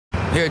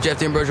Here at Jeff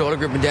D'Ambrosio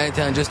AutoGroup in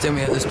Downingtown, just in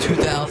we have this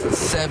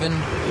 2007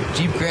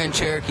 Jeep Grand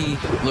Cherokee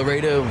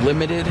Laredo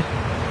Limited.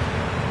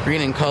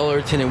 Green in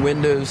color, tinted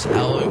windows,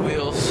 alloy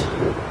wheels,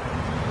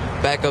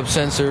 backup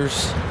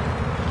sensors,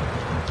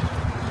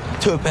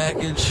 tow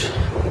package.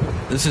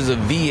 This is a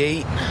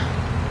V8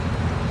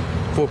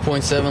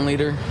 4.7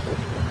 liter.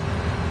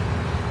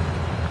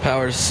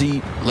 Power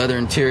seat, leather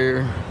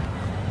interior,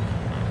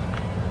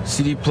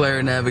 CD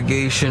player,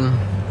 navigation.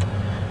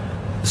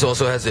 This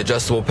also has the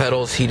adjustable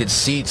pedals, heated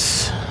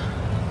seats,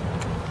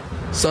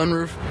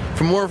 sunroof.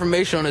 For more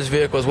information on this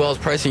vehicle as well as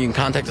pricing, you can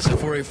contact us at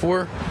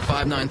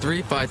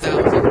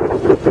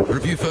 484-593-5000.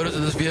 Review photos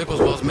of this vehicle as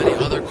well as many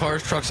other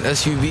cars, trucks,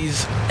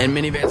 SUVs, and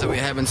minivans that we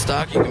have in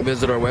stock. You can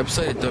visit our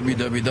website at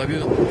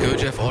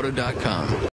www.gojeffauto.com.